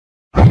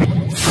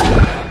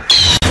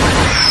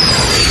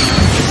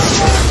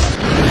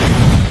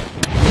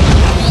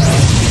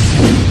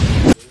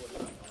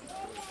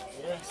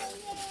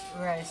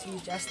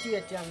Just stay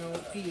there now,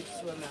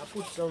 peeps. When I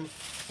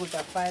put a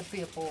fire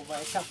paper over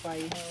the top of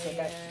it so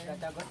that I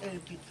got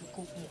help it to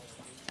cook me.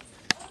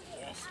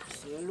 Yes,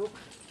 see look.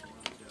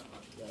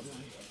 Yeah,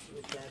 man.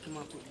 Look like it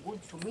might look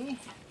good for me.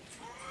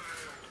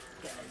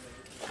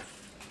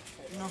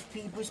 Enough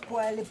people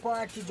spoil the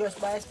party just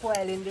by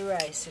spoiling the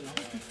rice, you know.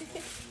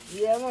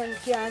 Yeah, man, you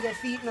can't get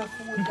feet no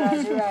food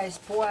because the rice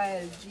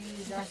spoiled.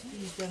 Jesus,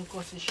 please don't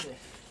cuss the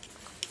chef.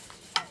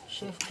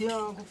 Chef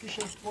can't cook, the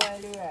chef spoil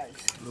the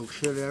rice. Look,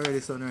 Shelly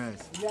already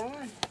sunrise. Yeah,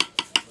 man.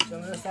 So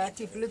I'm just start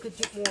tip a little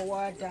bit more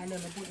water and then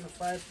I put my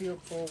fire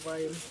paper over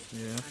him.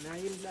 Yeah. And I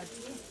use that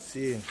too.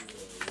 See.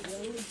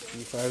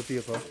 See file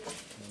paper.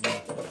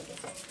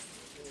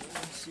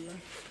 See?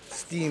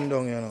 Steam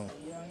down, you know.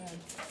 Yeah, man.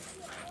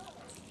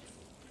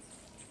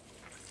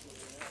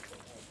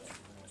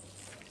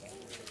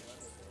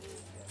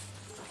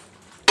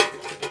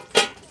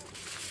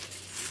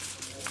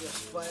 Just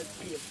file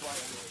paper.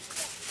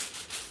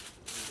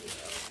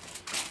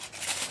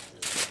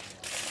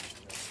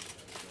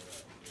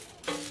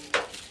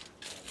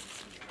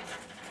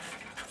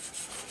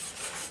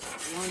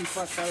 One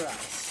pot of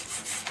rice.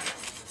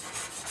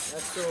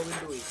 That's how we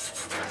do it.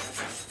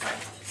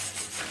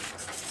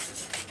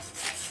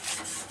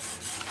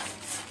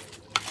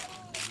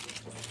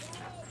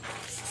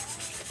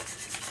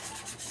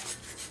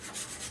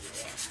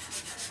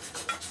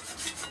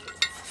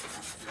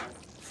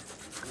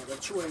 I'm going to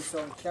throw in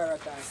some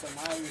carrot and some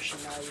Irish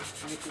and a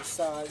little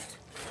salt.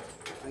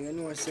 And you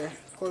know, say,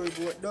 curry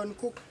goat done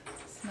cook.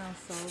 Smells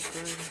so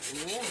good.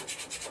 Yeah.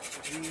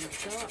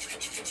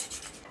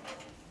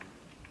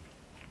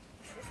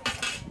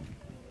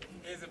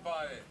 Easy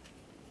party.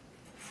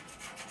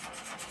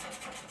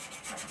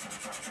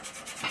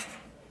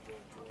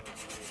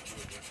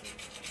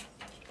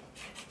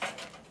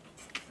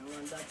 I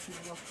want that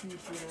people of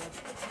people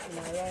in a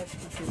rice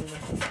cooking.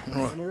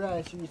 When the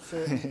rice reach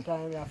certain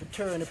time, you have to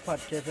turn the pot.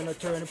 If you don't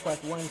turn the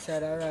pot one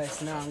side of the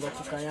rice now and go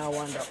cook and you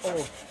wonder,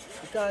 oh,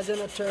 because you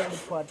don't turn the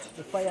pot,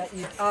 the fire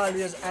heat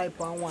always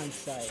hype on one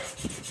side.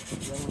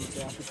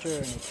 You have to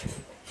turn it.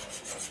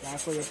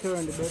 Therefore you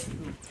turn the best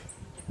fruit.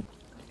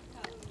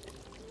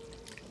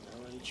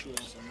 Throw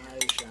some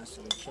Irish and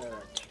some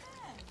carrot.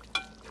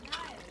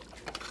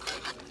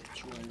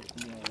 Throw a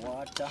little more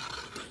water.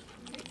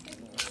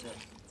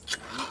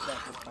 Mix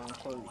that up on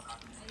curry.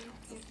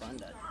 Up on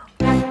that.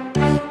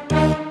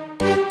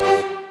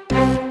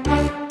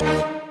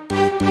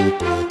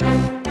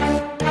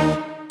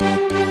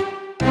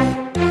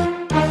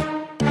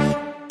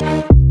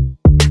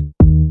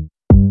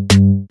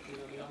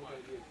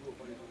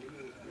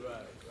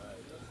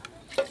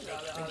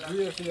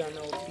 Gravy and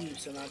now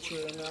peeps, and I throw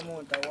in the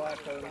amount of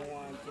water you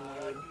want in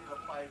the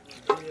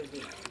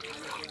gravy.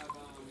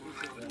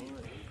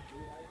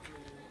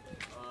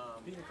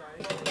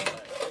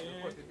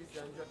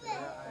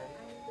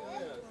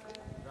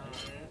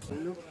 So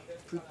look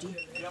pretty.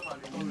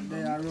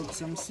 There I rub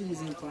some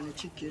seasoning on the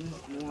chicken.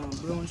 I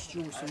want brown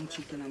stew some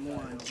chicken and I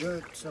want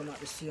jerk some at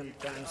the same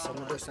time. So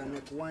I just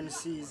make one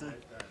season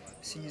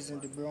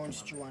the brown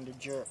stew and the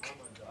jerk.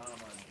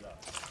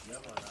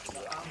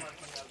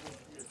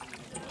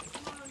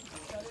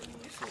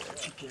 So the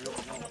chicken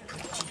looks now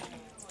pretty.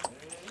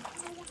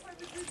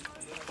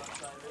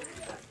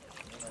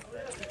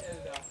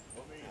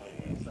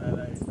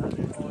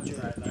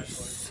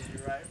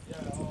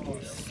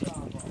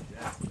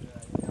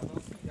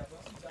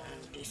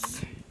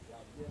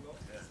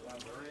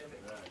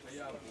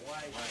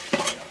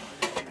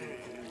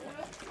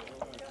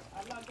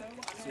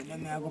 So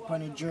then I go up on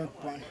the jerk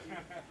pan.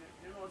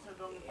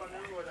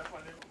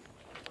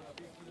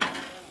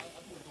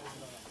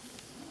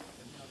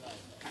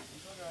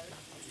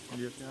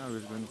 You can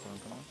always go in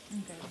front, huh?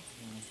 Okay.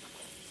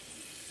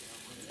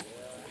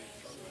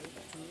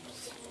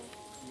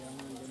 Yeah,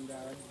 man, then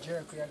there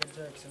jerk, we have to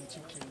jerk some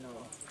chicken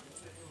now.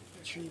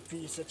 3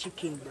 pieces of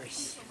chicken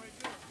breast.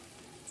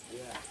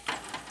 Yeah.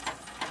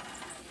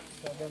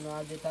 So then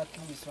I'll get at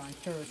least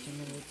 30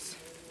 minutes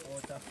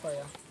out of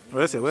fire.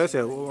 Where's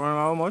it?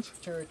 How much?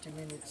 30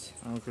 minutes.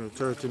 Okay,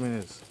 30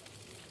 minutes.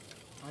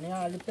 And it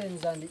all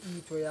depends on the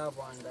heat we have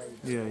on that.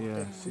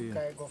 Yeah, see. If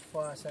I go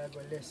fast, I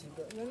go less. You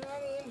know what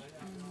I mean?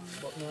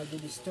 But now I do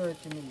this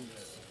 30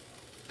 minutes.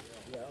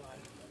 Yeah, man.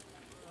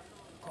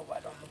 Cover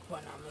down the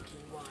pan and make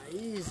it one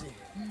easy.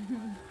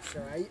 So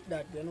I eat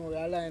that, you know,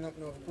 I line up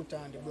now to put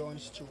on the brown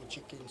stew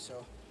chicken,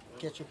 so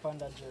catch up on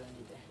that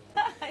journey there.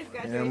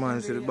 Yeah,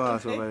 man, see the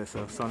boss over there,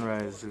 so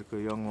Sunrise, look a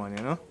young one,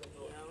 you know?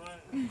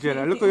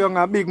 Jenna, look a young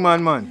and big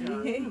man.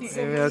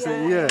 Yeah, I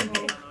say, yeah.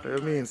 What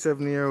you mean,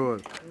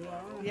 7-year-old.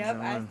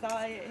 Yep, I saw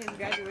his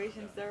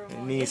graduation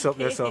ceremony. Knees up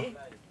there, so.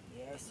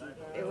 Yes,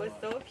 It was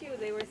so cute.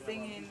 They were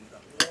singing.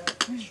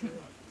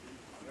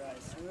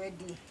 rice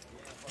ready.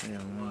 Yeah,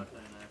 man.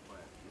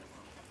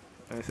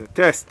 That's a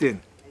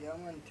testing. Yeah,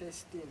 man,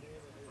 testing.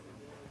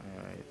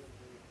 Alright.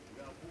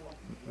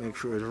 Make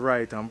sure it's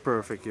right and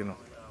perfect, you know.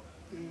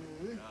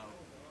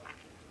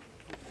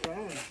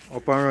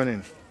 Up and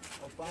running.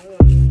 Up and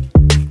running.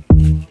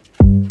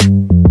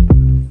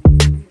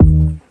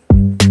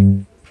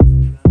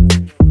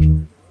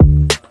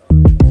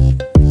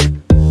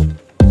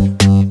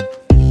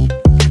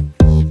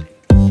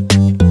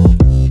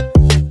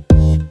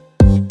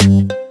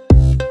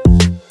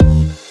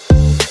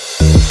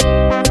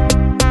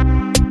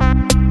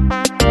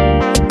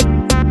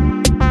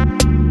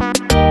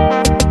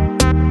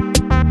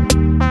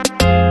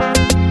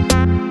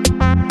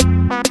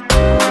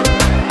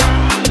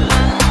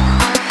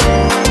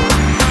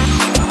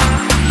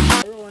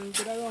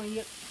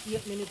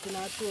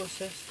 our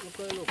process. Look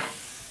how it look.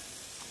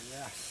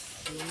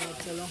 Yes. You know,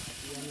 tell them.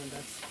 Yeah, man,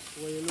 that's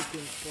what you're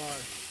looking for.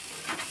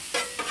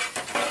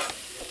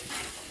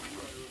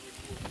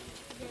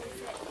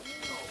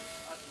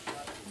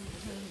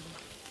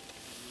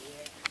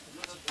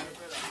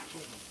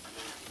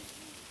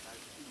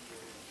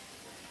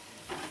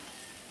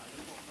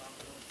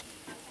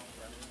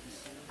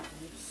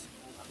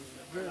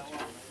 Good.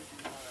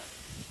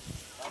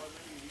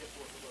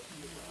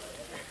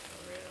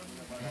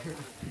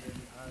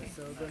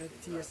 So gonna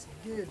taste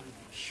good,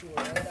 sure of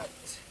that.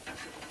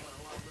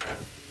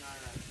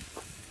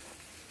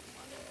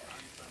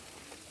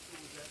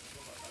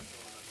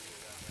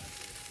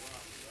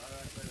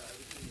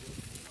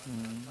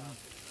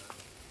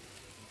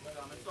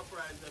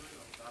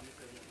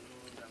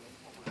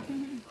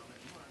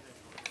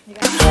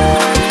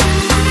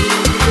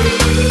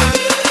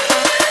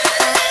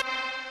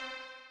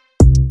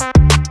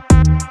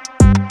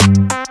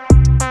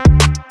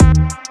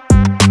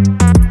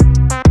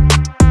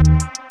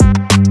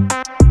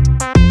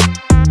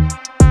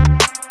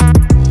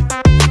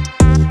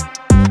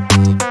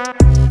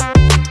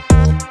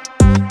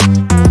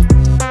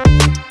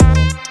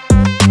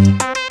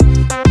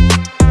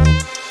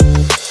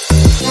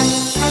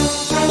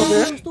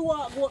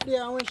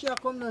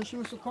 She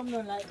used to come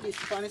down like this,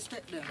 you can't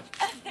expect them.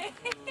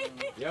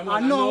 Yeah, I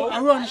know, I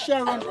run, she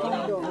run come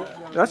down.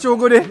 That's your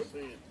goodie.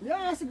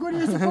 Yeah, it's good, you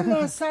used to come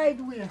down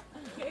sideways.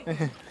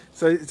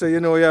 So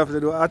you know what you have to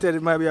do. I tell you,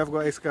 maybe you have to go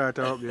escort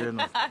her up there, you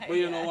know. But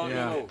you know what,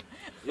 Yeah.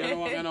 you know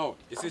what, you know.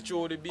 It's a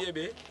show the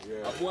baby,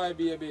 a boy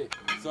baby,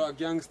 so a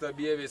gangster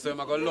baby, so I'm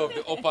going to love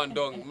the up and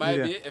down.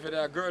 Maybe, if it's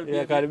a girl baby,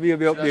 Yeah, because the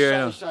baby up there, you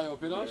know. shy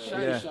up, you know,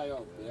 shy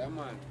up. Yeah,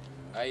 man.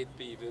 I eat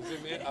people. You see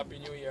me? Happy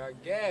New Year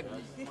again.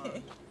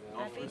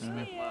 Happy New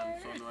Year.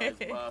 Sunrise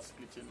Bass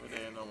Kitchen with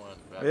there, no man.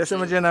 Yes,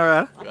 my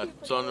general. We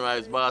got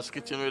Sunrise Bass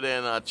Kitchen with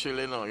there and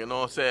chilling now. You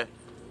know, say,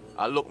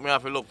 I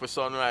have to look for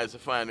Sunrise to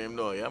find him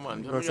though. Yeah,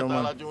 man. Just get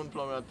all of June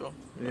plum here too.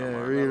 Yeah,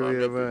 man,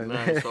 really, man.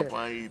 man. Nice up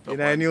and eat up. In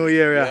a new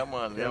year, Yeah,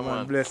 man. Yeah,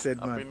 man. Blessed,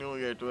 Happy man. New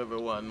Year to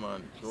everyone,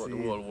 man. Throughout the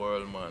whole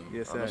world, man.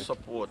 Yes, and sir.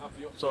 support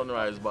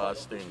Sunrise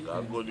Bass thing.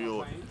 I good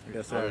you.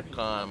 Yes, sir. Very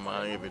calm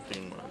and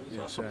everything, man. So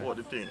Yes, sir. support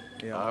the thing.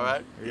 Yeah, All man.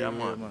 right? Really, Yeah, really,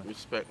 man. man.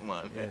 Respect,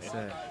 man. Yes,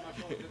 sir.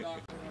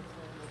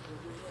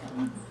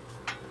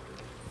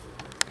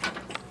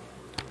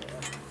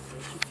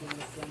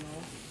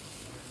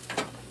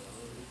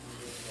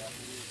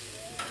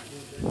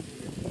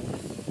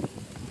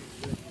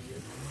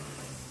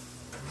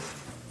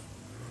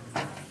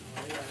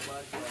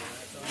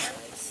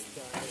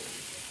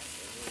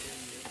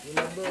 You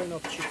know, burn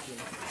up chicken.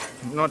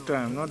 No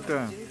time, no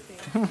time.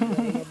 You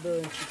know,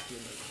 burn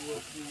chicken.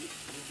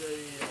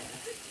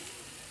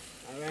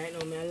 Alright,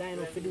 now I line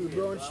up to do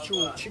brown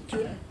stew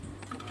chicken.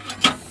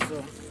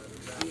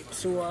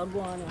 So I go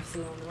on and say,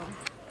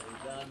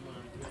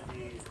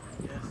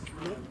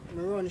 I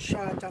run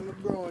short on my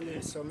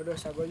brownie, so I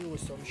just go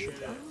use some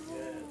sugar.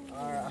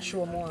 Or I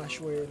show more and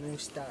show you a new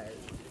style.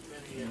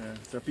 Yeah.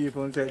 So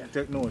people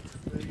take note.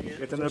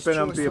 Get on a Just pen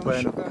and throw paper,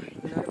 you some know. sugar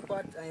in the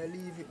pot and you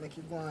leave it, make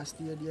it go and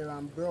stay there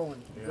and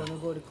brown. Yeah. You're gonna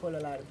go the color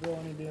like the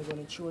brownie, then you're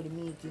gonna throw the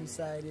meat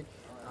inside it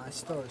and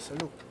stir. So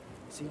look,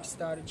 see it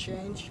start to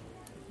change.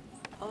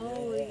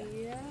 Oh,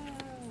 yeah.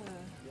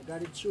 You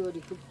gotta throw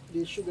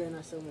the sugar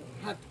in some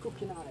hot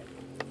cooking oil.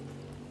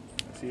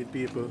 See it,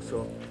 people.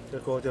 So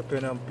take out your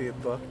pen and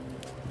paper.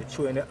 You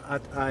throw in the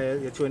hot oil.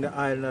 You throw in the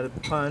oil in the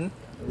pan.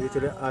 You to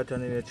the hot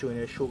and then you throw in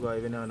the sugar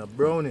even on a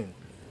browning.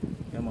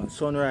 Yeah, man.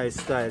 Sunrise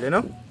style, you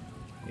know.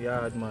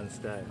 Yard man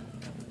style.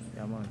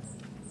 Yeah, man.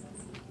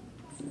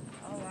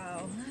 Oh,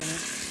 wow.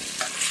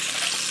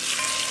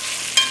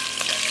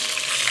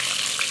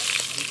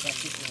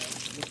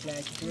 Looks like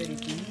it's ready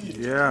to eat.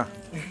 Yeah.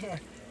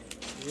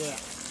 Yeah.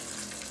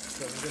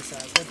 So we just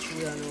go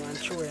through and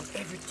throw in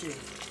everything.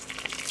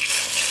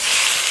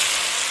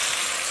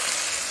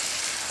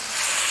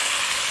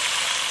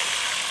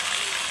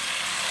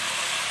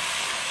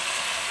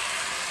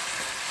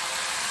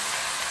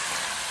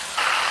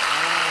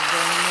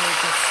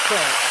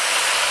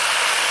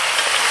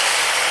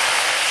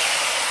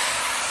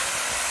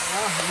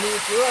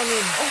 Meat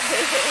running.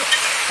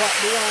 Pot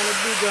the one the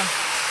bigger.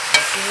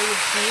 So you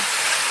keep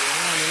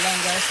the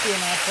longer I stay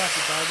in our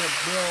pocket, I get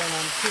brown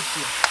and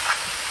crispy.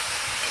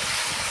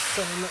 So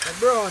we make the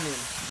browning.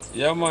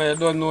 Yeah, man, you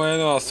don't know, you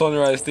know,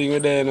 sunrise thing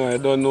with there, you know, you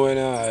don't know, you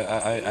know,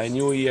 I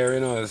New Year, you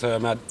know, so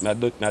I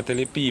tell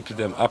the people,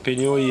 them, Happy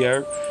New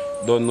Year,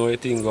 don't know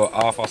anything go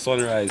off a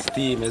sunrise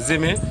team, you see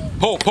me?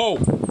 Ho, ho!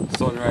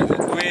 Sunrise is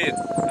great.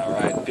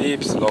 Alright,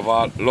 peeps, love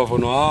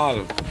on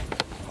all.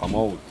 I'm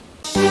out.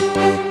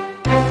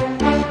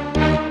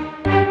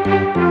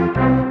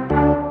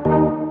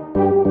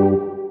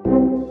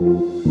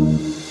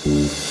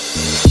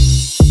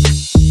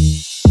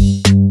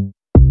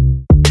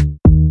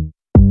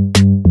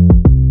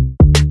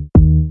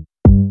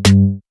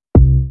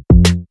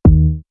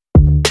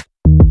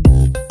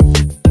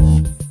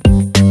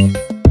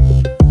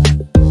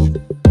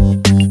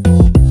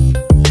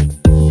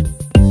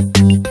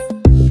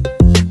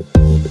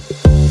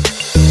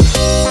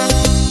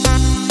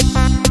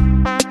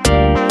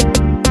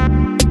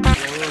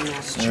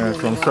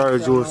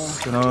 cherry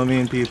juice, you know what I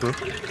mean, people?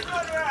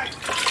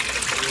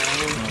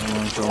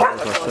 So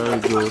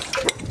cherry juice.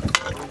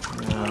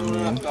 You know what I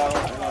mean?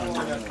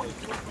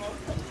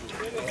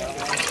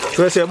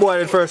 So you say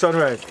boil it first,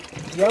 sunrise?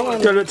 Yeah,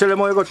 man. Tell them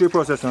how you go through the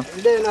process now.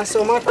 Then I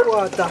saw hot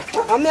water.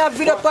 I may have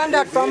video on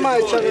that from my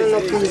channel, no,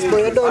 please, but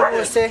you don't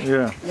know, say.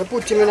 Yeah. You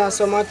put him in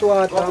some hot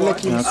water and make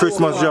him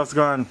Christmas sober. just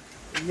gone.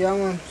 Yeah,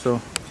 man.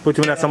 So put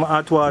him in some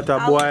hot water,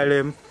 boil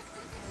him,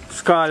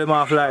 scald him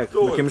off like,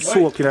 make him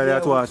soak in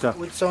that water.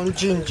 With some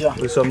ginger.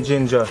 With some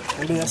ginger.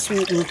 And then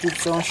sweeten it with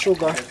some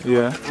sugar.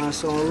 Yeah. And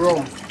some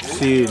rum.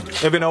 See,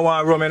 if you don't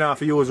want rum, you don't have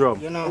to use rum.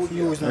 You don't have to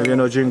use no If you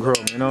don't drink rum,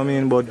 you know what I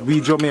mean? But we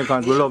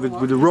Jamaicans, we love it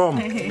with the rum.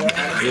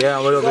 Yeah,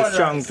 we love it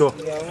strong too.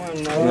 Yeah,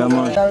 man. Yeah,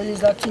 man. That is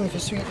that thing for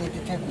sweeten it,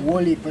 you take whole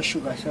heap of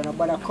sugar. So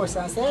nobody cuss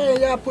and say,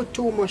 hey, you put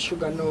too much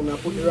sugar. No, I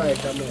put the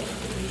right amount.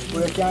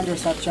 But you can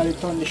just actually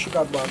turn the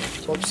sugar back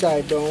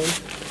upside down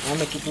and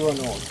make it run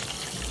out.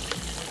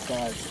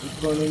 Because it's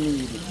going to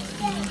need it.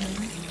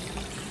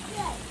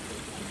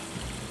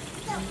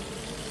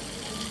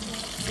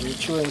 So you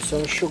throw in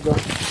some sugar.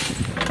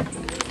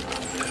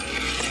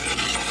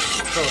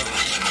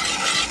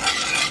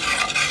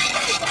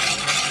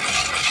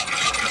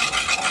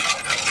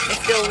 It's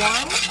still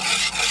warm?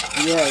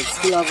 Yeah, it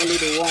still have a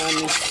little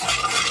warmness.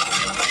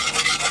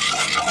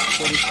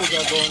 So the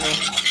sugar going to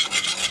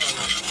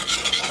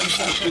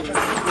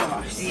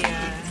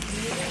Yeah.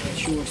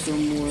 show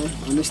some more.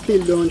 And I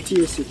still don't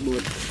taste it,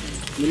 but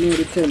I know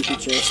the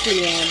temperature.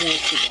 Still want more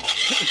sugar.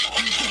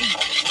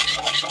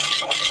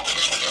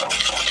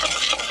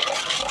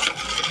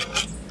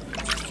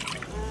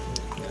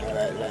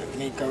 Alright, like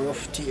make a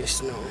rough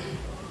taste now.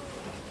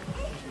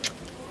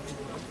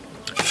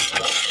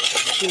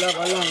 Still have a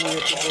long way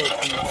to go,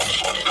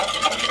 please.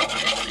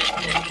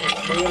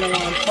 But you don't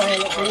want to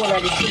pile up the whole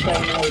of the sugar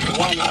now at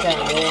one time.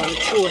 You want to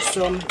throw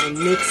some and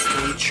mix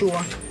and throw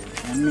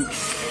and mix.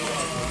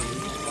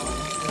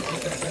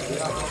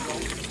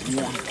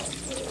 Yeah.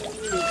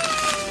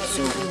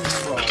 So,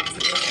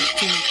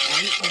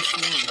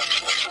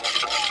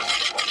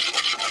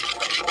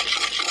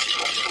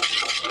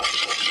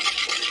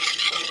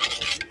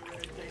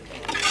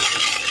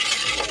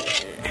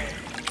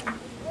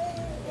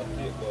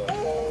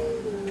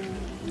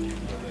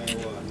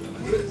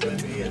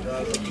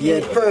 yeah,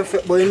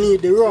 perfect, but you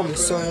need the rum.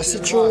 So you see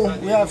through,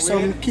 we have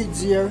some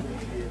kids here.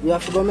 We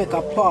have to go make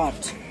a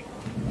pot.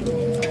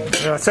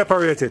 Yeah,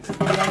 separate it.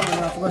 We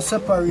have to go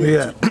separate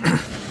Yeah. it.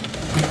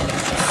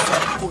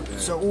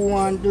 So who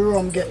want the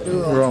rum, get the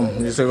rum. Rum.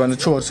 You're just going to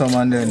throw some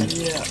and then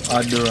Yeah.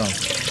 add the rum.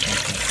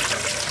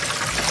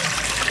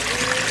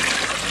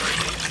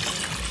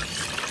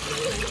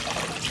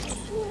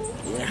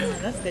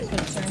 That's good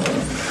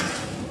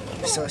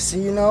picture. So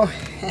see now,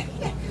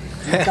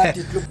 look at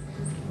it, look.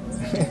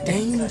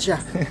 Danger.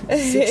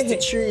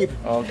 63.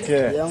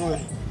 Okay. Yeah, man.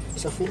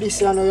 So for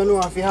this one, you know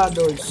if you had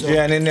those. So.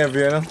 Yeah, and in never,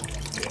 you know?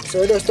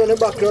 So you just turn the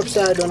back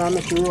upside down and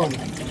make it run.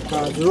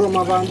 Because the rum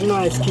have a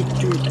nice kick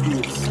to it,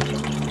 please.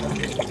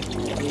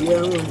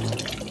 Yeah, man.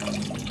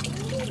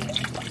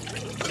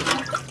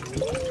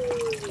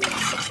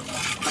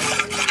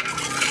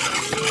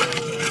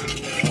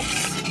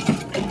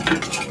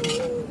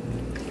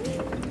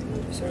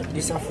 So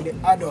this is for the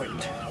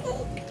adult.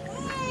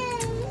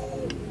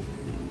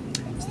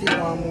 Still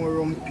want more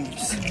rum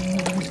piece.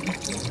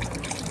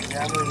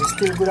 Yeah, man, you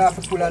still good have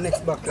to pull our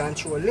next back and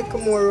throw a little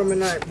more rum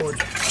in it, but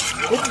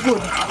it's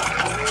good.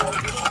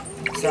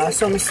 So I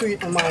saw me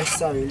sweet on my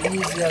sorry,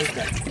 easy as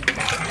that.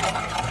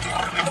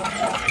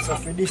 So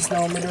for this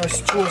now, I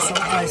just throw some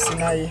ice in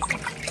it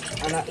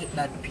and I eat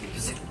that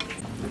piece.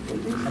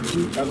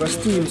 I go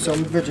steam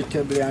some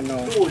vegetable here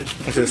now.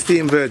 It's a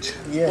steamed veg.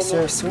 Yes,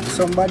 sir. So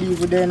somebody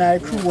within our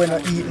crew when I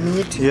eat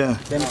meat, Yeah.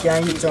 them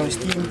can eat some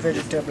steamed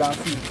vegetable and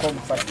feel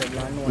comfortable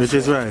and know. Which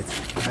is right.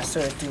 I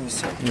certain things,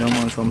 sir. Yeah,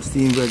 man, some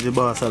steamed veg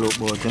boss I look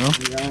about, you know?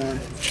 Yeah, man.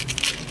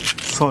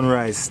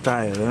 Sunrise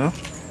style, you know?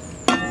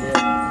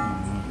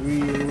 Yeah.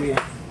 Really.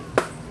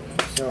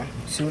 So,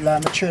 see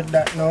like I thread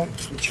that now. I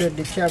thread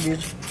the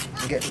cabbage,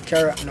 get the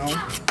carrot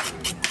now.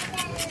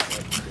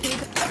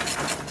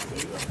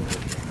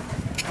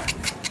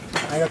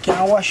 And you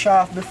can wash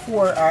off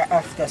before or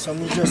after, so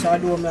me just I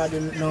do I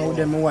don't know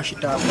then I wash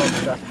it off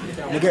after.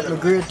 I get my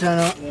grater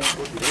now,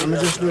 and I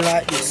just do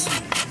like this.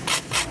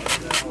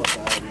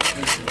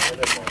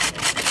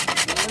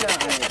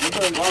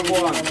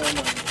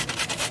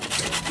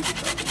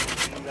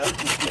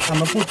 I'm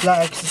gonna put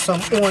like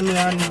some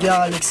onion,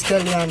 garlic,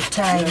 scallion,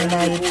 thyme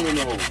in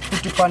it,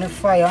 put it on the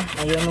fire,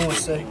 and you know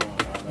say,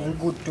 I'm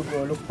good to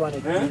go, look on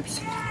it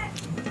peeps.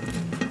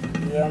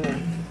 Yeah man,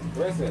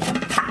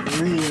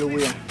 real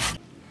way.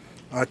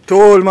 I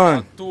told,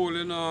 man. Tool,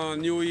 you know,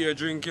 New Year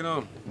drink, you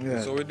know. Yeah.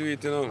 So we do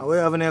it, you know. What you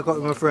having here,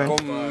 my friend?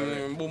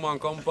 Come, boom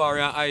and compare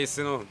and ice,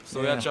 you know.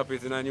 So Yeah. we chop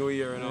it in a New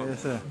Year, you know.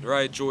 Yes, sir.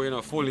 Right through, you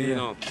know, fully, you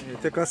know. Yeah,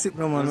 take a sip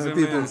now, man. Yes, When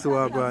sir, people man.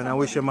 so go and I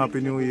wish them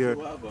happy new year.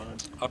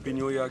 Happy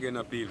New Year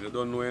again, people. You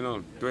don't know, you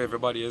know. To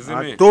everybody, you see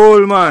I me?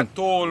 told, man.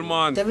 Toll,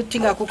 man.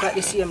 Everything I cook at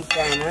the same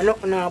time, I not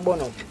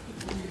burn up.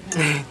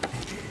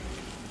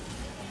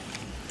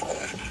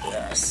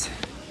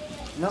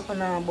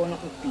 Nothing about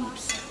nothing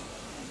peeps.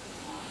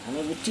 And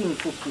everything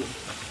cooking.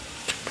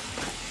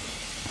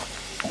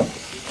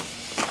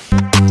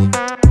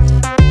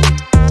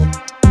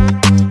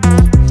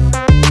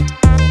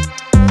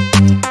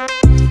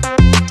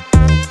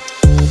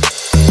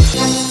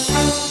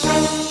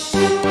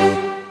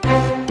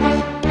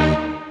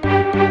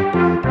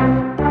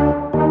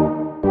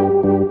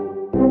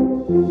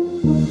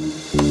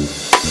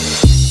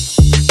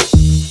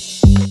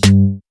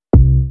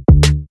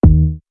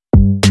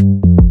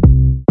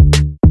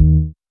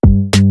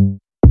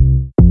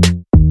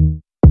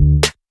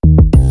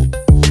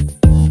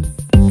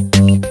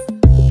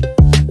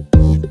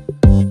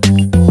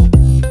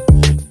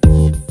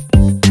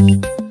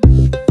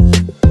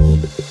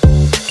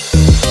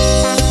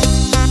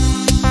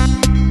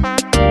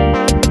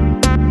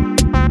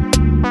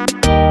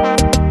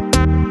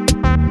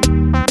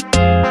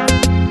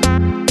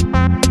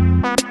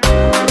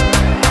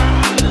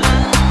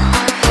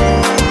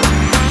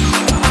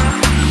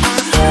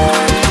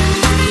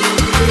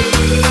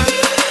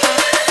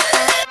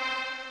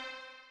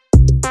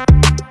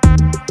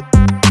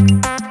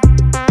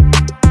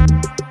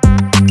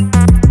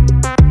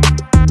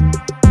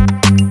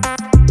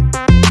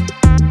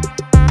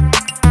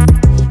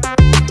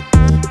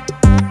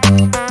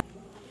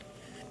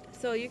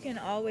 So you can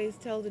always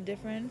tell the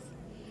difference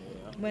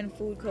when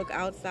food cook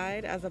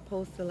outside as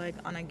opposed to like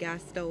on a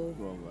gas stove.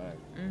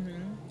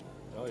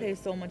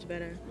 Tastes so much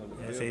better.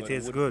 Yeah, so it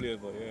tastes good.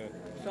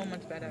 So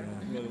much better.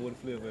 The wood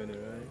flavor in it,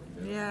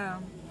 right? Yeah.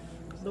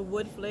 The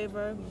wood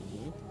flavor,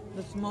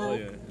 the smoke.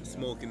 Oh, yeah.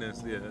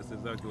 Smokiness, yeah, that's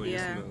exactly what you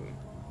smell.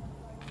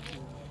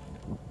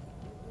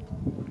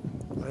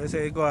 What you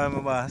say, go on, my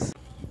boss?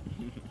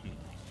 Man,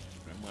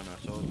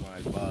 I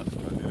Sunrise Boss,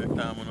 man. Every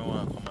time I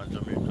want to come to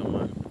Jamaica,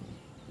 man,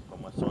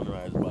 come to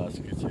Sunrise Boss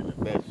Kitchen,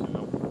 the best, you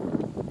know.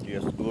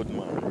 Yes, good,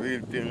 man.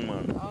 Real thing,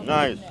 man. I'll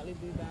Nice. definitely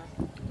be back.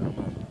 Yeah,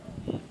 man.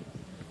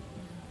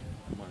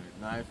 Man,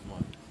 it's nice,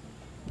 man.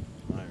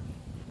 Nice.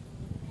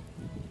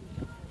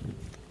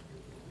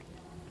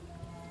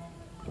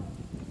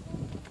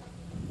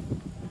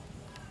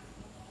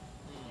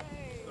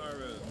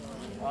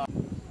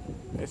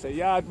 It's a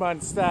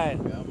Yardman style.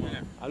 Yeah,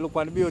 man. I look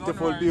on the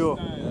beautiful view.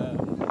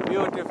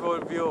 Beautiful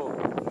view.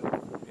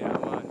 Yeah,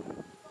 man.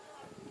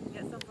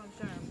 Get some from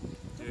Sherm.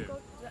 Yeah. Go, no,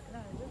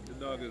 just The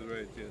dog is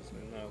right, yes.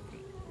 Now.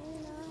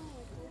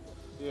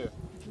 Here.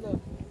 look.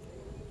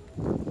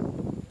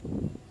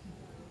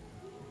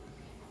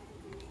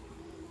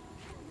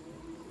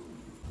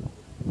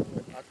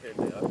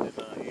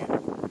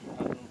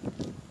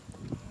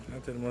 I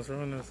tell you, must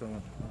run or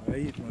something. I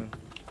eat, man.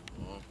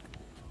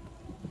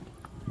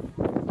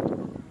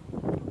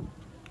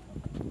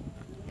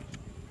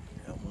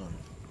 Yeah, man.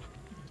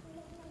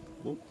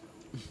 The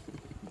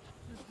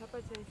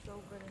pepper tastes so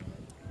good in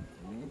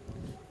it.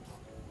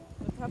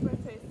 The pepper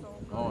tastes so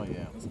good. Oh,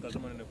 yeah. It's because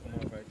I'm going to come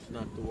over. It's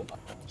not too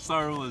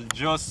Sorry was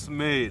just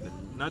made.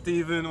 Not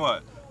even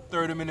what?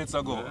 30 minutes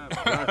ago.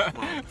 fresh,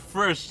 man.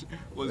 Fresh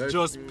was Fresh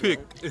just thing,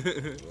 picked.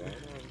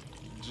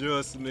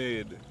 Just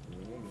made.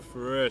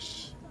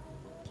 Fresh.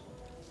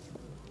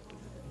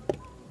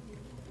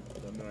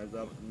 Sunrise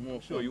have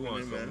more Sure, you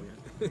want company,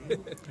 some?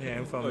 Yeah,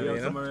 I'm Oh, family, you have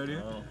you some know? already?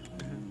 Oh.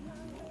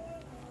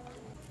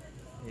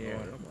 Yeah.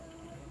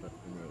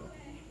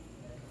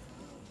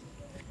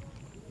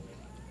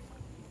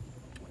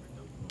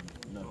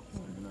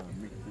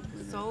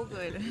 So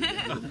good.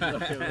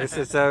 This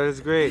is how it's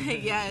great.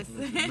 Yes.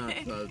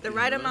 The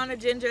right amount of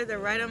ginger, the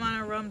right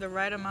amount of rum, the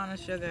right amount of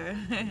sugar.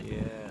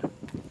 Yeah.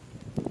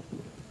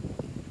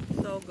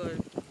 So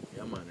good.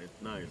 Yeah, man,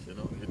 it's nice, you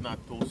know. It's not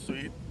too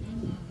sweet,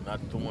 not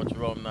too much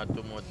rum, not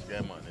too much,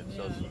 yeah, man. It's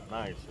just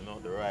nice, you know,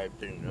 the right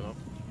thing, you know.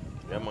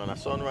 Yeah, man, a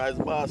Sunrise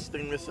Boss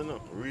thing, this, you know,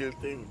 real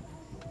thing.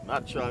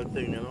 Natural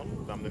thing, you know,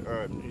 from the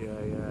earth. Yeah,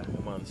 yeah.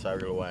 Yeah, man,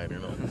 sorry wine, you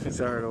know.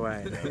 Sorry, the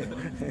wine.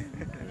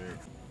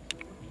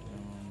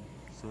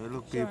 So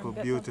look, people,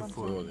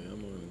 beautiful. Really, yeah,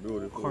 man,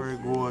 beautiful. Curry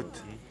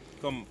goat,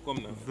 Come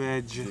now.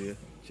 veg, Yeah,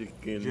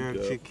 chicken, jerk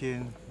yeah.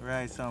 chicken,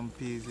 rice and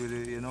peas with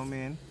it, you know what I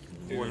mean?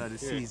 All of the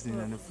seasoning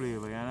and the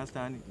flavor, you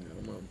understand?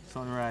 Yeah, man.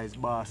 Sunrise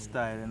Boss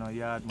style, you know,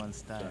 Yardman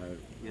style. Style.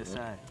 Yes,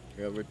 I.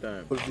 Every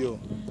time. Good view.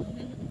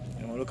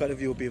 You know, look at the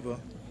view, people.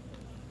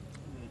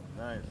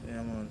 Nice.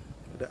 Yeah, man.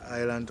 The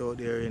island out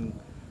there in,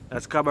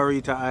 that's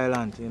Cabarita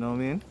Island, you know what I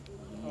mean?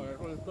 Oh, that's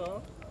what it's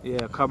called?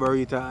 Yeah,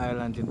 Cabarita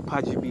Island in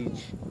Paji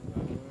Beach.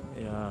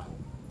 Yeah.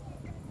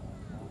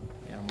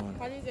 Yeah, man.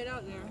 How do you get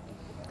out there?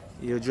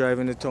 You drive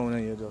in the town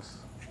and you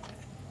just,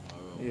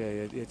 yeah,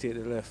 you take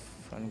the left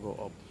and go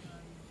up.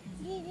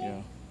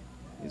 Yeah.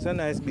 It's a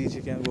nice beach,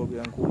 you can go up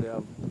there and cool. They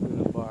have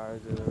little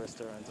bars, little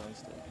restaurants and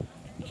stuff.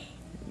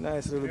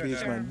 Nice little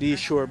beach, man. D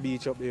Shore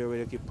Beach up there where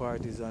they keep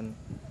parties and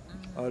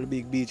all the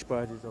big beach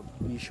parties up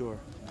D Shore.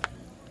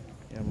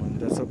 Yeah, man,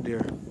 that's up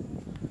there.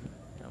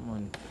 Yeah,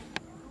 man.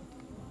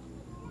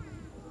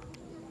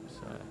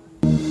 So,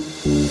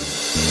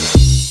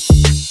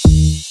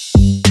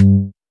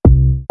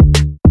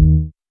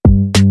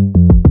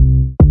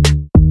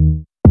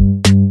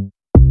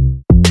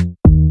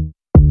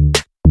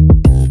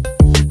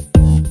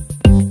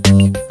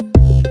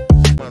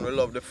 man, we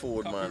love the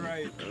food,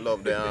 man. We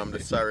love the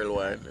sorrel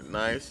wine. It's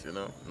nice, you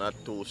know. Not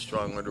too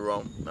strong with the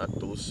rum, not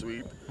too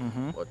sweet,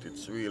 but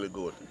it's really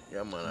good.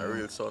 Yeah, man, a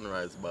real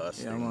Sunrise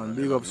Boss. Yeah, man.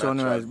 Big up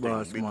Sunrise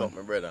Boss, Big man. up,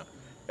 my brother.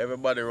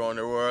 Everybody around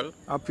the world,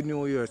 Happy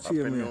New Year. Happy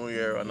New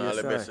Year and all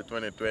the best sir. of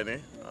 2020.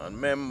 And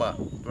remember,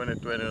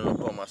 2020 will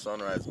come a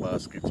Sunrise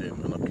Boss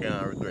Kitchen. You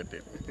can't regret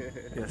it.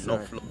 Yes, No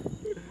sir. flow.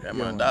 Yeah,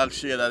 man. Dog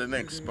Shade at the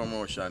next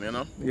promotion, you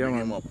know? Yeah, Bring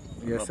man. him up.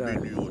 Yes, a sir.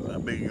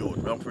 big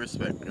youth. Don't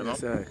respect, you know? Yes,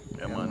 sir.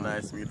 Yeah, man.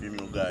 Nice meeting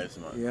you guys,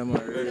 man. Yeah,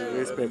 man.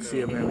 Respect, see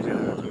you, man.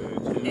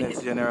 The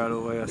next general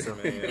over here, so.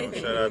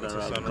 Shout out to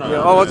Sunrise.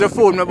 Yeah, how was the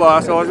food, my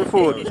boss? How was the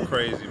food? It was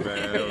crazy,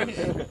 man.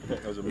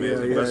 It was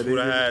amazing. Yeah, Best food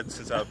I they- had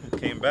since I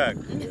came back.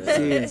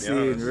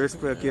 Seeing.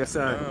 Respect, yes,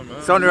 sir. Yeah,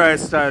 man.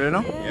 Sunrise style, you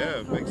know?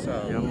 Yeah, big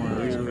style. Yeah,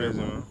 man. It's Really, crazy,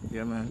 man. man.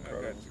 Yeah, man.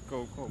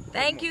 Cool.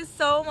 Thank you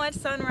so much,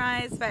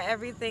 Sunrise, for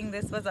everything.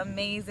 This was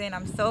amazing.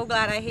 I'm so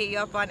glad I hit you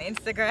up on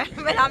Instagram,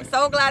 and I'm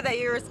so glad that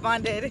you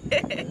responded.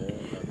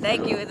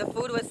 Thank you. The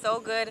food was so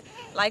good.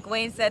 Like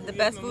Wayne said, the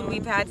best food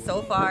we've had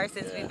so far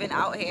since we've been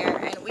out here,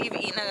 and we've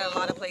eaten at a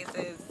lot of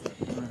places.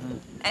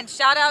 And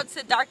shout out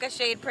to Darker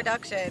Shade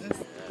Productions.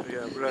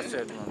 Yeah,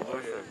 blessed, man.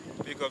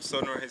 Big up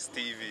Sunrise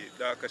TV,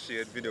 Darker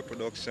Shade Video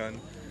Production.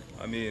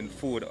 I mean,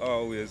 food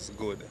always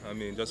good. I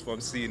mean, just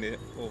from seeing it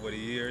over the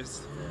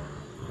years,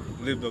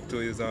 lived up to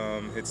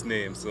its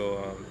name.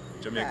 So,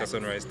 Jamaica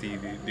Sunrise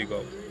TV, big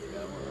up.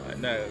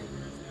 And now,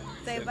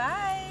 Say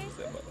bye.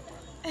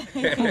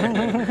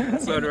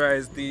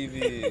 Sunrise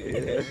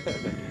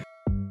TV.